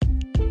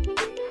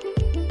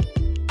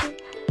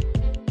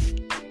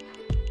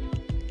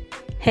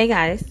Hey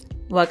guys,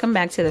 welcome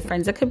back to the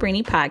Friends of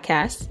Cabrini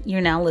podcast. You're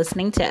now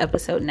listening to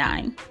episode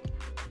 9.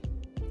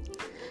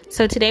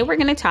 So today we're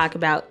going to talk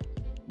about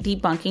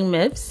debunking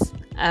myths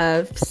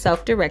of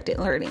self-directed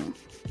learning.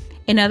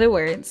 In other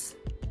words,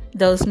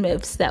 those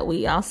myths that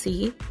we all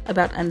see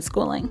about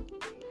unschooling.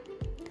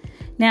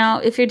 Now,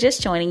 if you're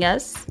just joining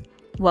us,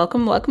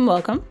 welcome.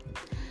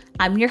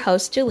 I'm your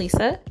host,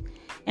 Jaleesa,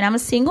 and I'm a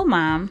single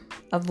mom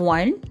of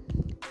 1.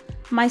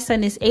 My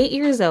son is 8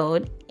 years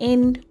old,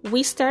 and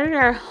we started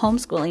our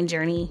homeschooling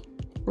journey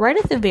right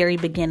at the very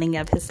beginning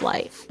of his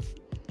life.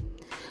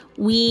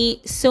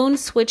 We soon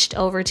switched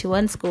over to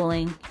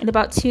unschooling in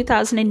about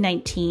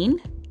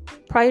 2019,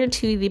 prior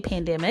to the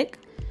pandemic,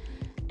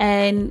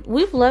 and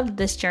we've loved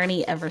this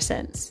journey ever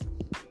since.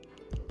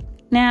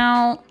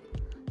 Now,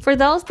 for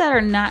those that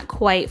are not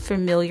quite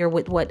familiar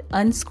with what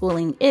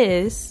unschooling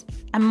is,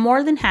 I'm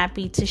more than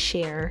happy to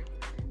share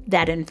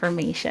that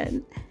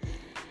information.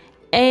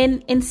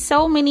 And in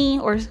so many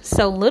or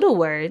so little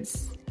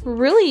words,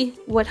 really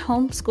what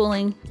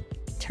homeschooling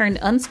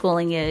turned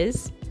unschooling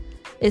is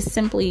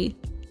simply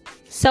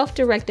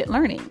self-directed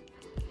learning.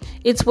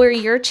 It's where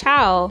your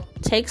child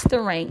takes the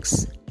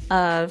ranks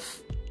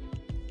of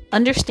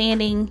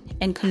understanding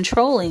and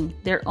controlling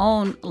their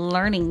own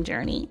learning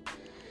journey.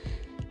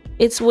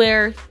 It's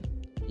where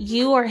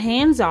you are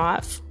hands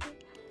off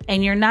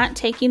and you're not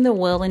taking the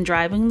wheel and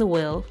driving the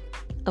wheel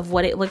of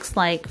what it looks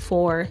like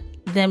for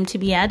them to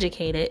be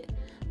educated.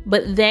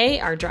 But they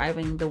are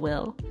driving the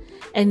wheel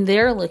and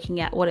they're looking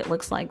at what it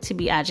looks like to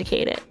be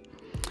educated.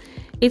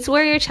 It's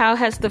where your child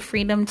has the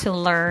freedom to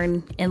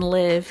learn and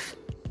live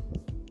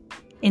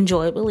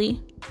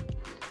enjoyably,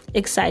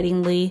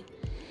 excitingly.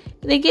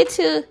 They get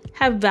to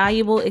have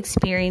valuable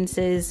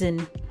experiences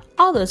and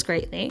all those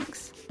great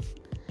things.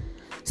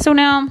 So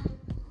now,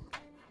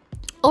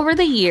 over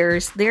the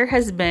years, there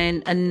has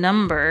been a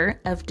number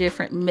of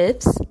different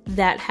myths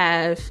that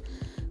have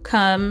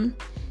come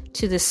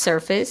to the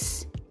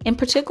surface, in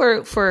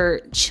particular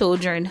for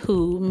children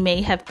who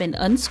may have been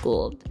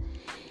unschooled.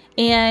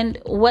 And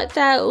what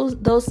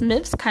those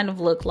myths kind of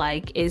look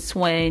like is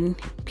when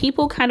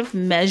people kind of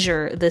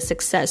measure the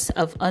success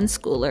of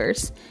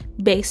unschoolers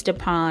based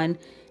upon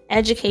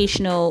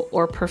educational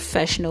or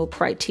professional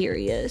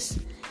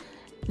criterias.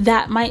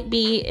 That might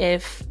be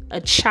if a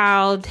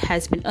child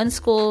has been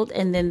unschooled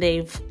and then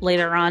they've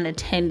later on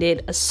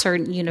attended a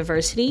certain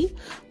university,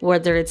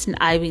 whether it's an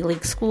Ivy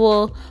League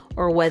school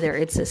or whether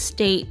it's a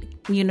state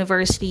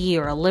university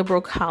or a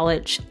liberal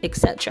college,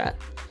 etc.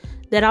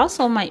 That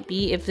also might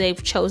be if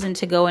they've chosen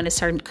to go in a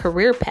certain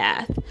career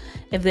path,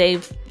 if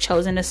they've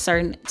chosen a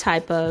certain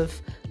type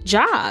of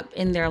job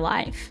in their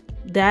life.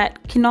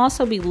 That can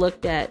also be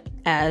looked at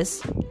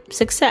as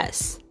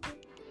success.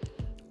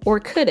 Or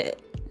could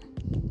it?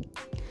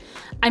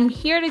 I'm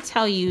here to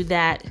tell you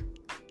that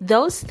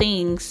those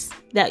things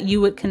that you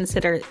would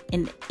consider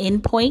an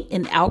endpoint,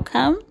 an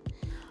outcome,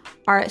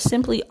 are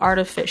simply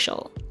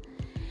artificial.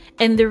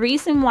 And the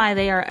reason why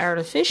they are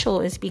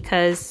artificial is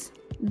because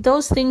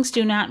those things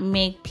do not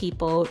make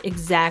people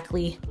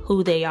exactly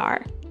who they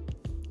are.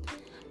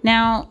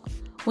 Now,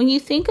 when you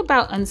think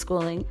about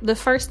unschooling, the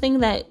first thing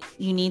that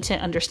you need to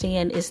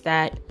understand is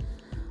that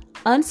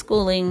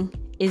unschooling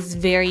is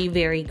very,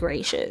 very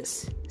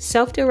gracious.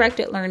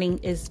 Self-directed learning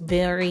is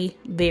very,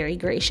 very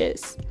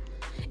gracious.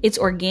 It's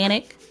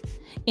organic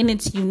and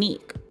it's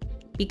unique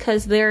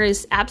because there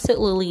is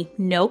absolutely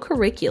no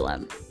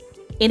curriculum.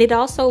 And it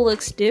also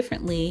looks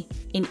differently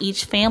in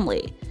each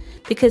family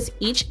because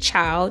each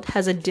child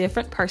has a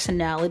different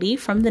personality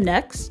from the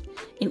next,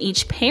 and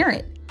each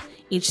parent,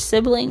 each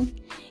sibling,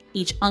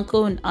 each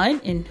uncle and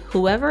aunt, and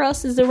whoever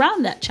else is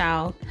around that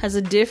child has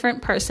a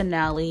different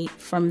personality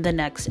from the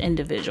next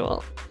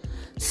individual.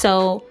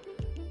 So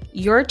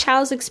your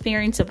child's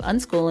experience of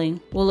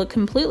unschooling will look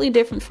completely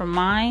different from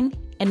mine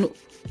and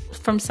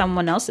from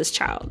someone else's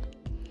child.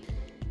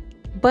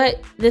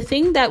 But the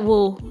thing that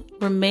will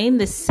remain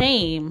the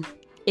same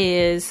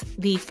is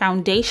the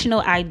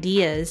foundational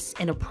ideas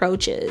and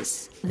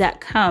approaches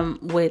that come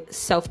with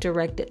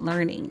self-directed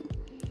learning.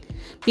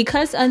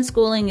 Because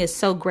unschooling is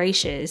so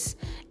gracious,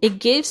 it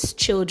gives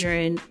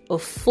children a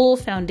full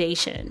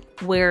foundation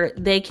where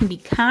they can be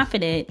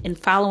confident in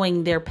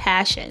following their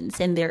passions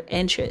and their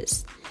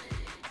interests.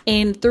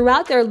 And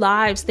throughout their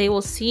lives, they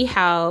will see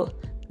how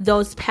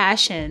those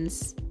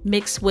passions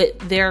mixed with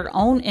their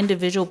own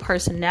individual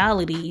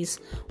personalities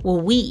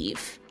will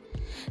weave.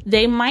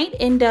 They might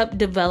end up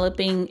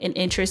developing an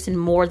interest in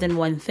more than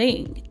one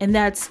thing, and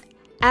that's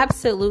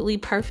absolutely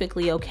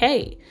perfectly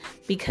okay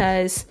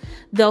because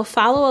they'll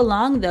follow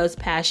along those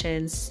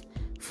passions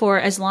for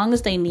as long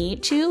as they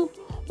need to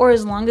or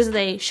as long as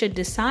they should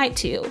decide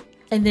to.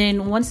 And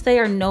then once they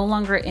are no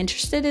longer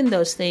interested in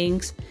those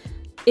things,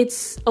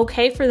 it's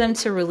okay for them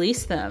to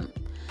release them.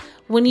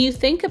 When you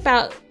think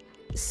about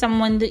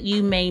someone that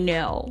you may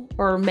know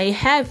or may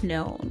have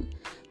known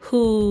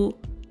who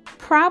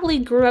probably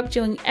grew up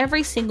doing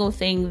every single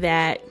thing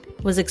that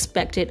was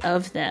expected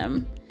of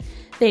them.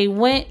 They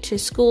went to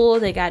school,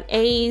 they got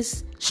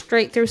A's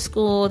straight through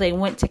school, they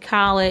went to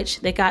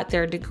college, they got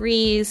their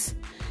degrees,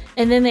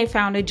 and then they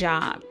found a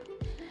job.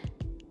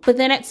 But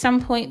then at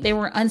some point they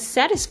were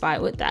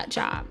unsatisfied with that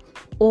job,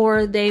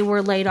 or they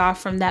were laid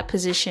off from that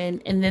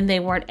position, and then they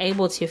weren't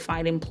able to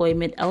find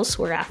employment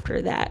elsewhere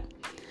after that.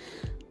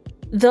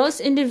 Those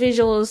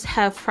individuals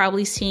have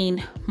probably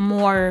seen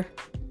more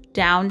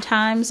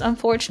downtimes,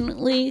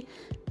 unfortunately,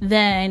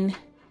 than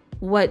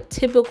what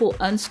typical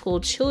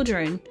unschooled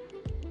children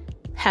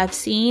have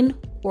seen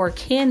or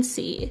can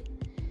see,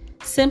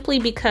 simply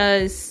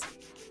because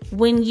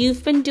when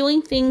you've been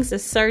doing things a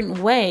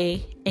certain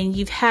way and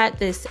you've had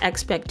this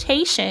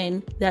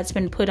expectation that's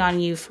been put on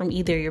you from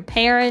either your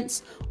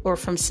parents or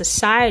from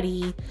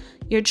society,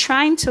 you're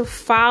trying to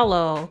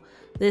follow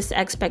this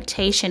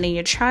expectation and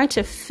you're trying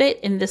to fit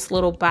in this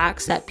little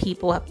box that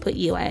people have put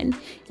you in.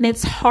 And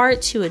it's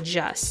hard to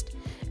adjust.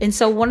 And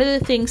so one of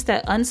the things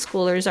that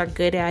unschoolers are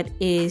good at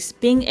is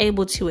being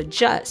able to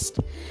adjust.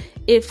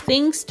 If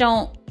things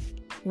don't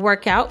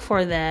work out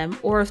for them,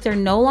 or if they're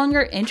no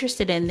longer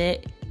interested in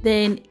it,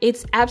 then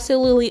it's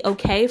absolutely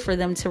okay for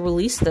them to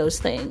release those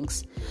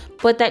things.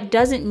 But that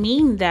doesn't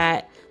mean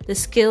that the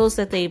skills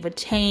that they've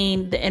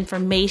attained, the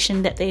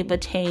information that they've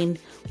attained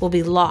will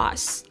be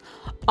lost.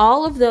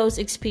 All of those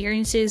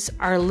experiences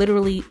are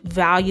literally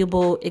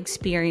valuable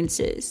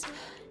experiences,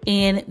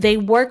 and they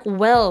work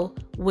well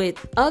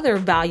with other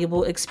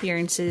valuable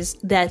experiences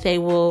that they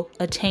will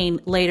attain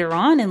later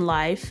on in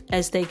life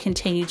as they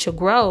continue to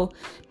grow,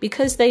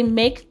 because they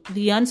make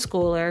the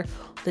unschooler,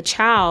 the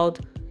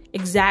child,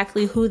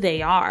 exactly who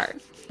they are.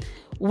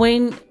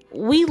 When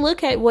we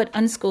look at what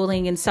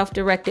unschooling and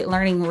self-directed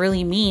learning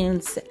really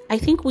means, I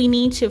think we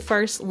need to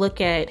first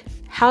look at,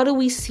 how do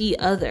we see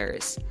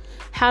others?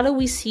 How do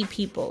we see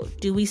people?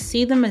 Do we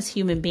see them as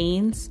human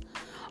beings?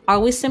 Are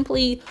we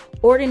simply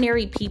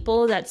ordinary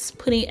people that's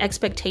putting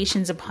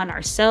expectations upon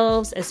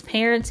ourselves as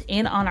parents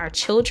and on our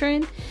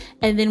children?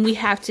 And then we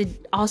have to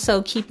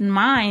also keep in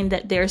mind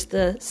that there's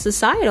the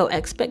societal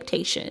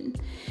expectation,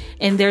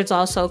 and there's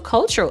also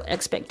cultural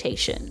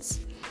expectations.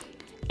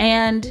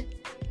 And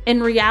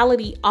in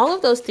reality, all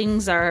of those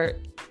things are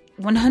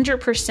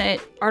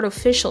 100%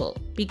 artificial,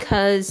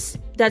 because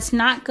that's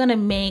not going to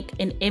make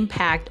an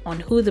impact on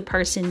who the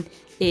person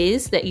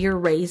is that you're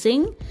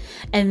raising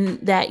and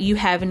that you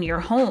have in your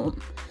home.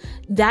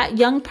 That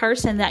young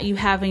person that you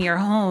have in your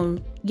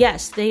home,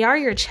 yes, they are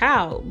your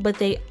child, but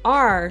they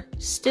are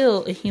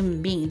still a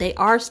human being. They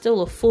are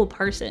still a full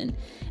person,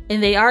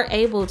 and they are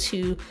able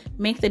to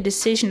make the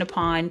decision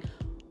upon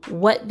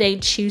what they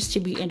choose to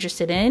be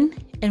interested in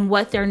and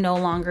what they're no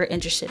longer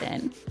interested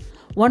in.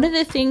 One of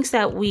the things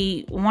that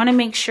we want to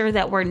make sure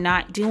that we're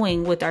not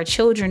doing with our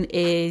children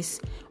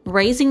is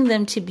raising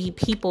them to be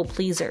people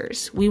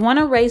pleasers. We want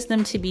to raise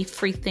them to be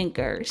free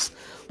thinkers,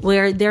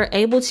 where they're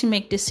able to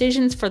make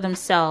decisions for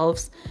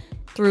themselves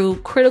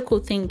through critical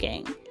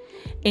thinking.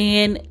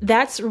 And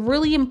that's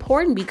really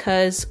important,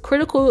 because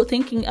critical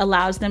thinking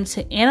allows them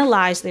to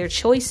analyze their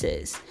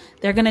choices.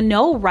 They're going to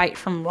know right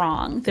from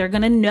wrong. They're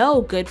going to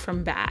know good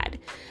from bad.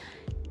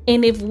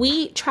 And if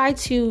we try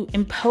to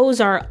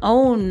impose our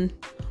own,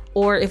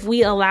 or if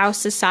we allow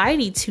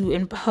society to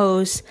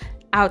impose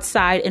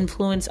outside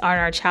influence on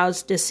our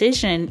child's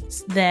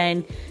decisions,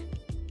 then,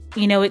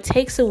 it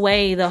takes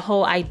away the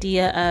whole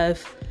idea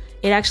of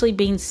it actually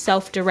being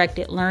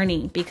self-directed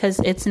learning, because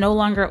it's no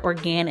longer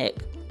organic.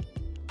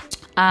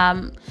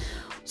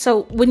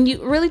 So when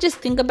you really just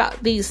think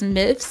about these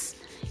myths,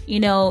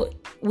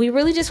 we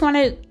really just want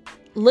to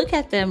look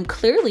at them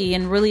clearly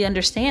and really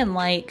understand,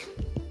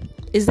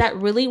 is that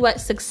really what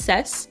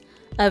success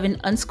of an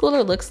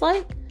unschooler looks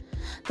like?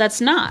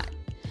 That's not.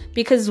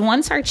 Because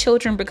once our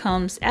children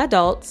becomes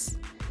adults,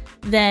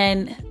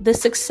 then the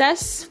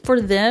success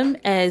for them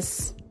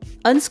as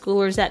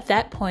unschoolers at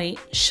that point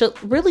should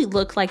really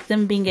look like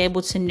them being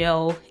able to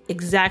know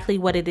exactly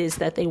what it is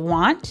that they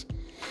want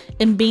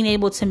and being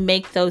able to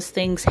make those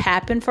things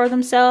happen for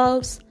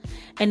themselves.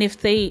 And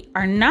if they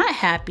are not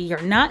happy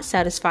or not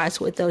satisfied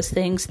with those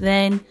things,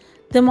 then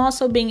them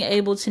also being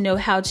able to know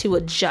how to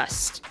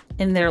adjust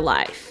in their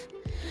life.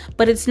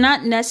 But it's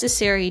not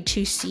necessary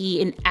to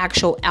see an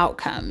actual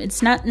outcome.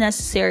 It's not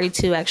necessary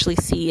to actually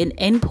see an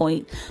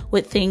endpoint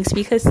with things,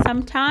 because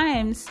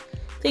sometimes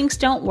things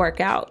don't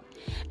work out.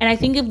 And I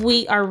think if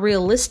we are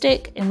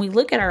realistic and we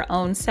look at our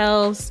own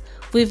selves,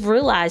 we've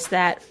realized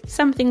that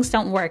some things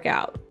don't work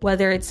out,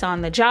 whether it's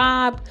on the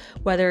job,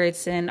 whether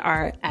it's in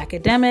our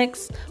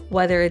academics,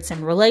 whether it's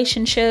in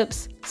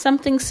relationships. Some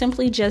things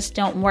simply just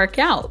don't work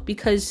out,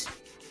 because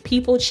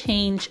people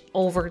change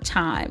over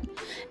time.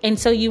 And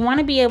so you want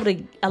to be able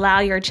to allow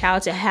your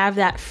child to have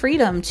that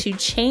freedom to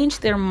change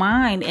their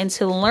mind and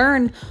to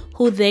learn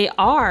who they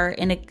are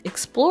and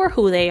explore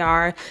who they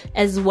are,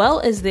 as well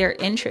as their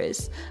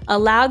interests.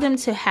 Allow them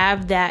to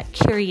have that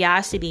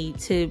curiosity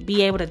to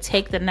be able to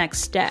take the next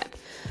step.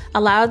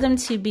 Allow them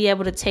to be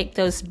able to take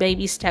those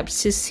baby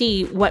steps to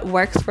see what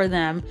works for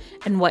them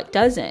and what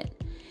doesn't.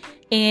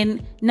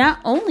 And not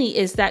only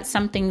is that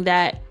something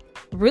that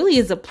really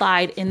is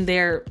applied in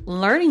their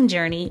learning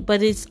journey,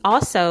 but it's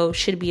also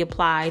should be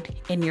applied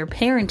in your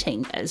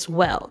parenting as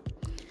well.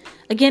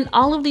 Again,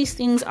 all of these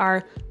things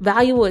are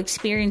valuable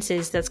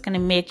experiences that's going to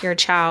make your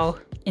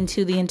child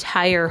into the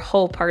entire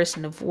whole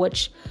person of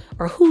which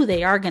or who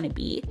they are going to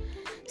be.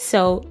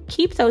 So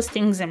keep those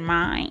things in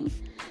mind.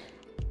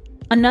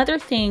 Another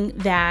thing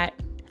that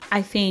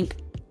I think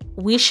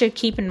we should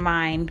keep in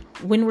mind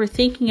when we're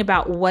thinking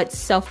about what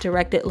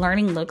self-directed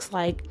learning looks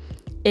like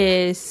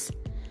is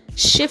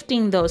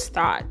shifting those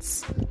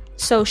thoughts.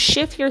 So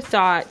shift your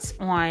thoughts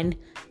on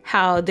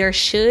how there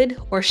should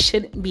or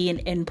shouldn't be an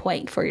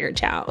endpoint for your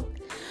child.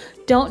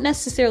 Don't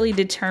necessarily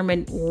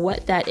determine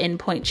what that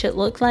endpoint should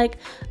look like.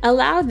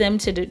 Allow them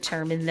to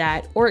determine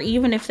that, or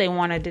even if they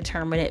want to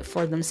determine it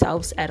for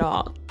themselves at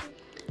all.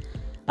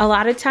 A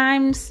lot of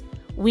times,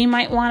 we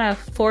might want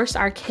to force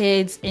our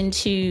kids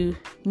into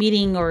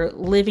meeting or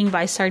living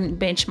by certain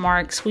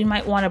benchmarks. We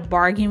might want to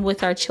bargain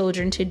with our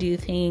children to do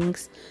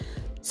things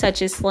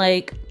such as,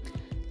 like,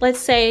 let's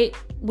say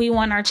we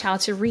want our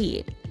child to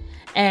read.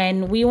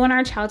 And we want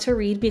our child to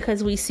read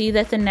because we see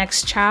that the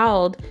next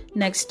child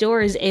next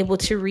door is able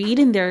to read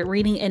and they're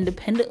reading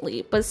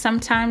independently. But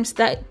sometimes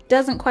that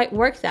doesn't quite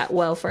work that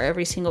well for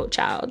every single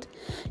child.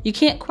 You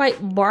can't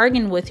quite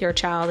bargain with your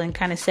child and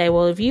kind of say,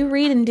 well, if you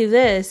read and do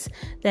this,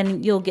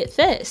 then you'll get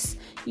this.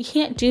 You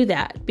can't do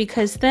that,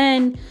 because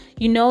then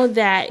you know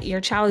that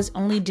your child is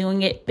only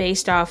doing it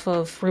based off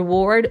of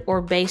reward or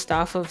based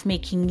off of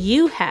making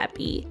you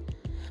happy.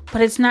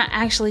 But it's not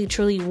actually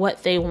truly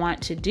what they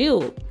want to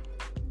do.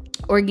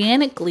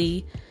 Organic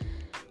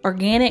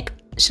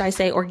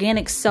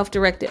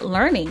self-directed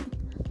learning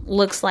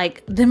looks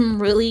like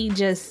them really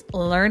just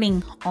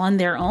learning on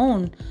their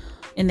own,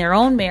 in their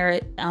own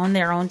merit, on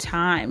their own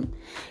time.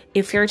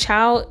 If your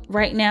child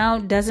right now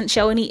doesn't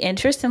show any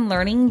interest in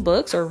learning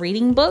books or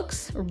reading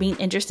books or being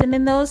interested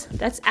in those,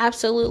 that's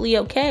absolutely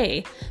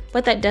okay.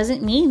 But that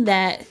doesn't mean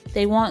that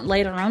they won't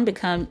later on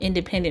become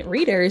independent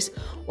readers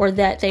or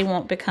that they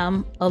won't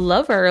become a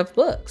lover of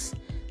books.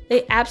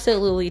 They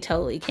absolutely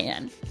totally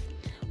can.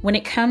 When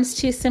it comes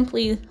to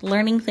simply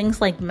learning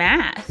things like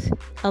math,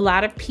 a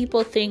lot of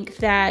people think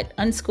that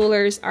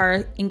unschoolers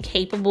are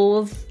incapable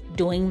of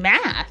doing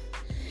math.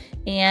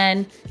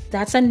 And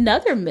that's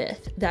another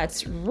myth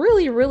that's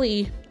really,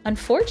 really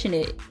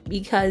unfortunate,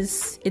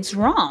 because it's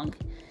wrong.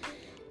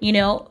 You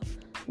know,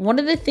 one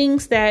of the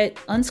things that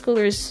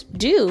unschoolers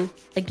do,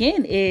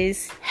 again,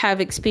 is have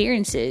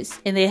experiences,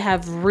 and they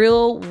have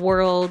real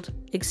world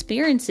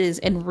experiences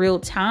in real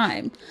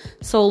time.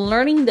 So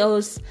learning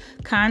those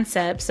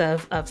concepts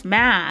of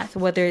math,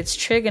 whether it's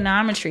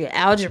trigonometry,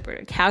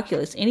 algebra,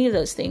 calculus, any of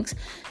those things,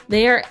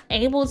 they are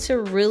able to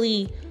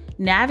really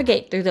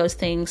navigate through those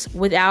things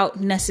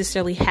without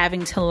necessarily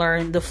having to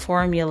learn the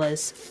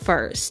formulas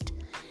first.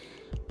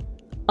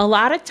 A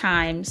lot of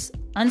times,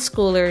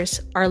 unschoolers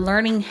are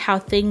learning how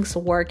things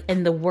work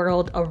in the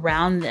world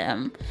around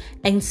them.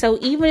 And so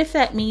even if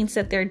that means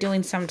that they're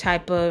doing some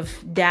type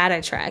of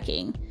data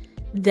tracking,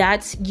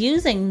 that's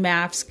using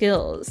math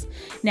skills.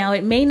 Now,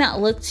 it may not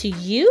look to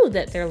you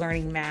that they're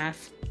learning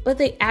math, but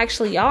they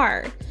actually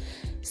are.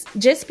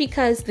 Just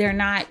because they're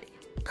not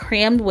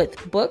crammed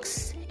with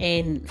books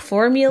and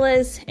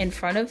formulas in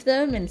front of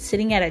them and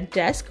sitting at a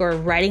desk or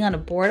writing on a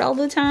board all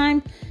the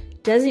time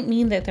doesn't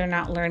mean that they're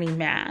not learning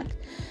math.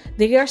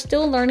 They are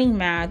still learning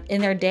math in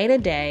their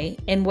day-to-day,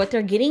 and what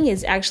they're getting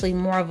is actually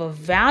more of a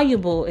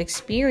valuable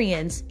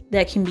experience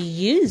that can be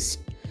used,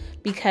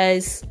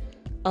 because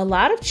a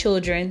lot of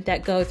children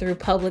that go through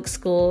public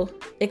school,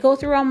 they go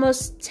through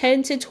almost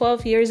 10 to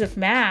 12 years of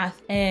math,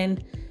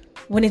 and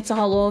when it's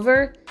all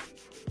over,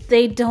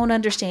 they don't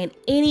understand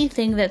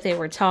anything that they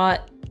were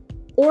taught,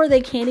 or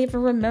they can't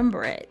even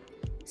remember it.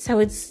 So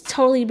it's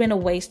totally been a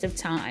waste of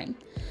time.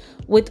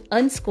 With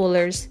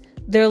unschoolers,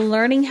 they're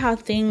learning how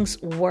things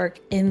work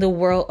in the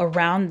world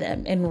around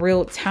them in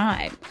real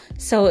time.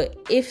 So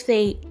if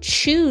they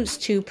choose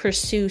to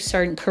pursue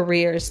certain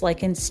careers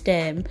like in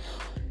STEM,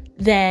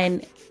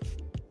 then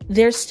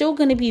there's still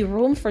going to be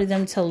room for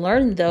them to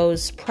learn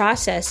those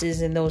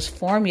processes and those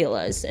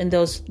formulas and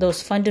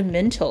those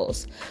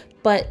fundamentals.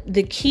 But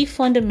the key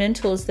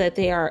fundamentals that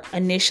they are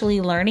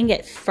initially learning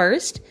at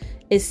first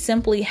is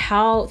simply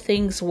how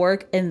things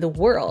work in the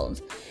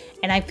world.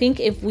 And I think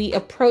if we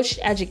approach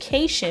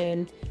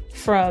education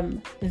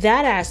from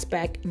that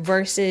aspect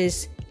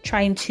versus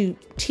trying to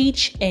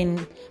teach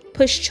and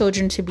push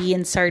children to be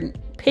in certain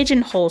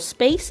pigeonhole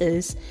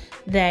spaces,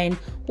 then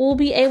we'll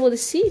be able to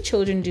see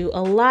children do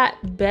a lot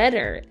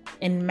better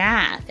in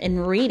math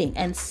and reading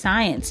and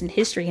science and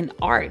history and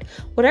art,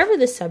 whatever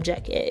the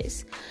subject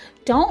is.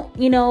 Don't,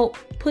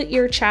 put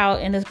your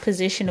child in a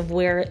position of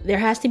where there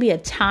has to be a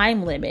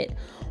time limit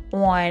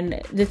on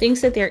the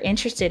things that they're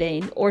interested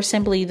in, or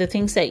simply the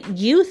things that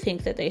you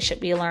think that they should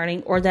be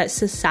learning or that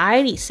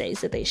society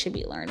says that they should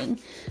be learning.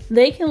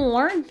 They can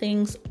learn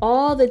things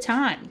all the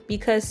time,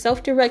 because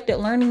self-directed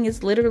learning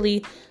is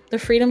literally the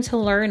freedom to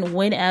learn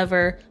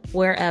whenever,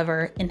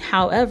 wherever, and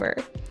however.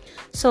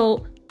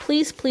 So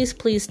please, please,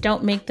 please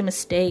don't make the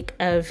mistake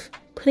of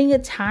putting a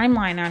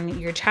timeline on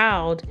your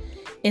child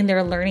in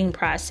their learning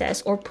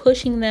process, or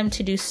pushing them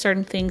to do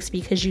certain things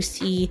because you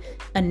see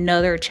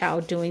another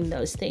child doing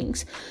those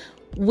things.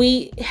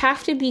 we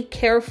have to be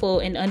careful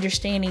in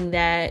understanding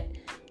that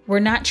we're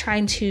not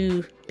trying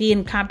to be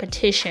in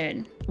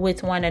competition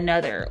with one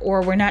another,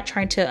 or we're not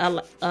trying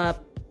to,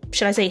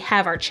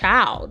 have our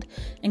child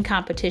in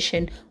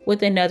competition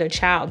with another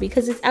child,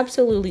 because it's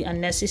absolutely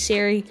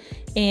unnecessary.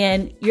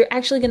 And you're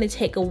actually going to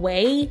take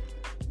away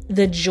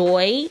the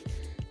joy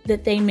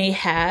that they may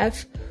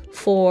have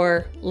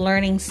for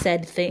learning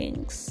said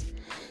things.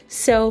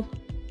 So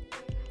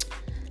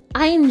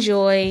I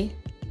enjoy,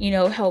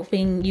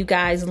 helping you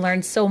guys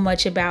learn so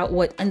much about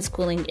what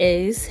unschooling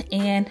is.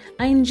 And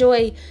I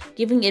enjoy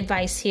giving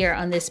advice here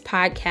on this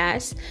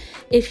podcast.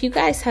 If you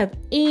guys have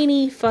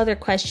any further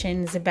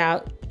questions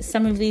about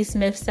some of these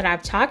myths that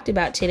I've talked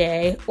about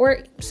today,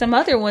 or some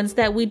other ones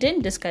that we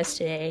didn't discuss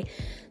today,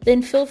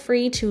 then feel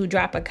free to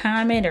drop a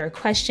comment or a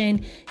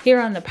question here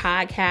on the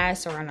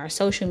podcast or on our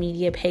social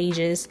media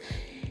pages.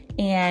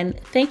 And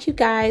thank you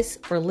guys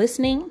for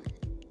listening.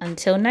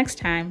 Until next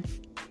time.